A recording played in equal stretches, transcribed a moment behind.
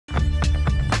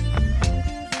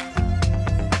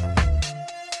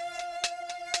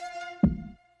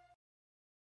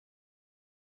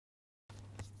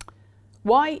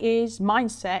Why is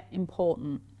mindset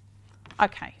important?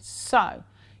 Okay, so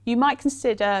you might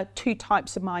consider two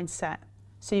types of mindset.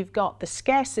 So you've got the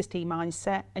scarcity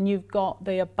mindset and you've got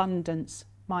the abundance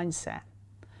mindset.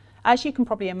 As you can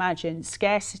probably imagine,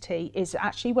 scarcity is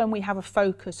actually when we have a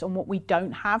focus on what we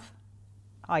don't have,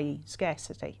 i.e.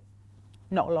 scarcity,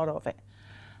 not a lot of it.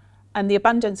 And the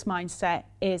abundance mindset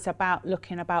is about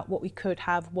looking about what we could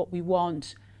have, what we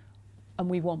want, and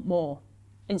we want more.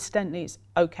 Incidentally, it's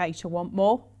okay to want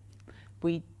more.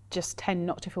 We just tend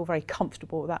not to feel very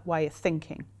comfortable with that way of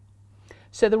thinking.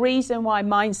 So the reason why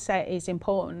mindset is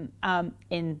important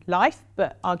in life,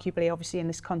 but arguably obviously in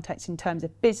this context in terms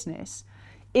of business,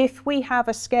 if we have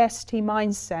a scarcity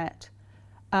mindset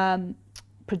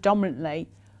predominantly,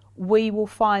 we will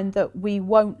find that we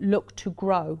won't look to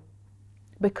grow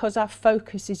because our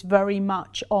focus is very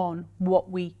much on what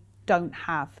we don't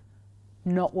have,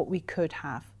 not what we could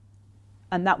have.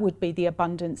 And that would be the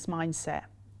abundance mindset.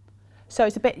 So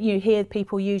it's a bit, you hear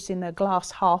people using the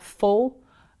glass half full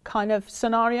kind of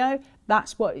scenario.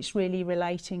 That's what it's really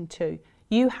relating to.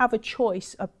 You have a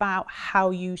choice about how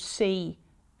you see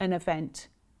an event.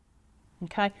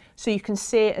 Okay, so you can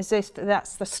see it as if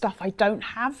that's the stuff I don't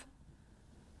have,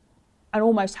 and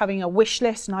almost having a wish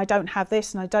list, and I don't have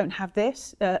this, and I don't have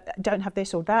this, don't have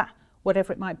this or that,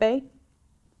 whatever it might be.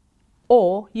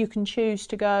 Or you can choose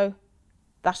to go,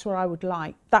 that's what I would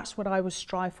like, that's what I would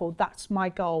strive for, that's my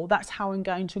goal, that's how I'm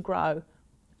going to grow.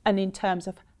 And in terms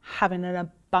of having an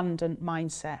abundant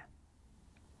mindset.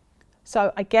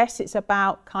 So I guess it's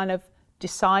about kind of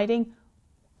deciding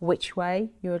which way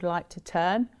you would like to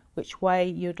turn, which way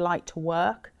you'd like to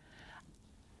work.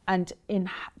 And in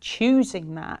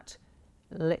choosing that,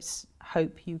 let's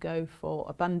hope you go for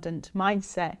abundant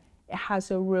mindset. It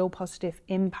has a real positive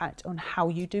impact on how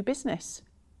you do business.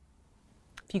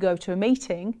 If you go to a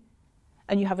meeting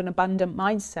and you have an abundant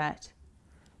mindset,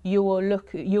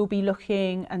 you'll be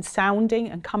looking and sounding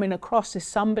and coming across as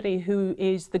somebody who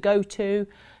is the go-to,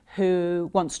 who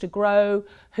wants to grow,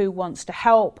 who wants to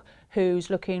help, who's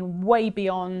looking way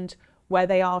beyond where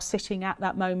they are sitting at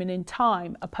that moment in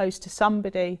time, opposed to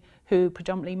somebody who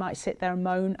predominantly might sit there and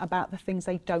moan about the things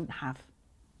they don't have.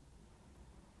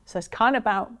 So it's kind of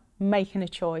about making a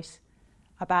choice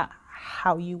about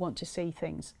how you want to see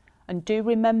things. And do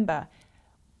remember,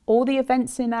 all the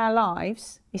events in our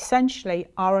lives essentially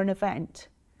are an event.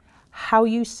 How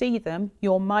you see them,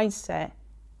 your mindset,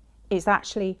 is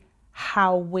actually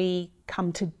how we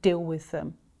come to deal with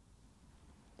them.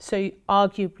 So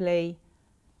arguably,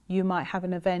 you might have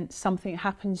an event, something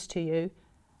happens to you,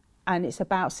 and it's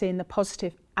about seeing the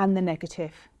positive and the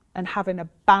negative and having a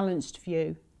balanced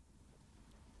view.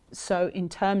 So in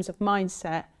terms of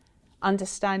mindset,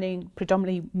 understanding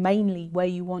predominantly mainly where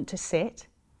you want to sit.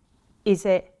 Is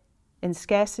it in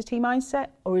scarcity mindset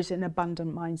or is it an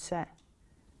abundant mindset?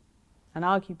 And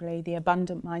arguably the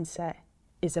abundant mindset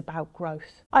is about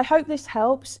growth. I hope this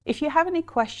helps. If you have any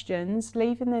questions,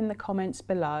 leave them in the comments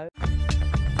below.